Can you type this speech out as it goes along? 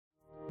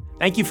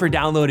Thank you for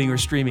downloading or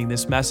streaming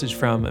this message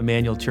from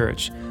Emmanuel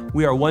Church.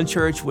 We are one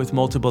church with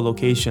multiple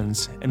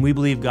locations, and we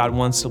believe God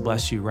wants to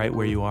bless you right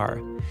where you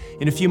are.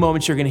 In a few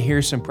moments, you're going to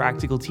hear some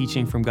practical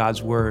teaching from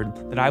God's Word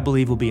that I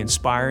believe will be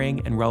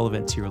inspiring and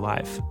relevant to your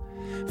life.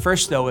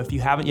 First, though, if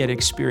you haven't yet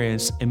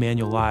experienced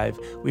Emmanuel Live,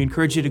 we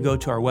encourage you to go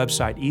to our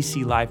website,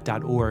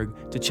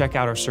 eclife.org, to check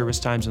out our service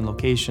times and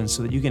locations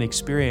so that you can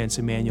experience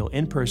Emmanuel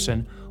in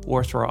person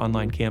or through our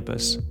online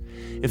campus.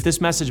 If this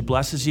message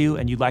blesses you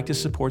and you'd like to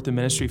support the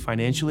ministry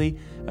financially,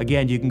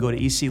 again, you can go to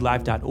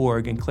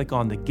eclife.org and click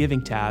on the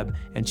Giving tab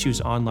and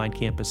choose Online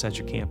Campus as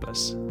your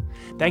campus.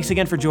 Thanks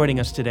again for joining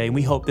us today, and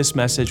we hope this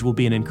message will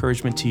be an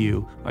encouragement to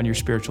you on your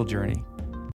spiritual journey.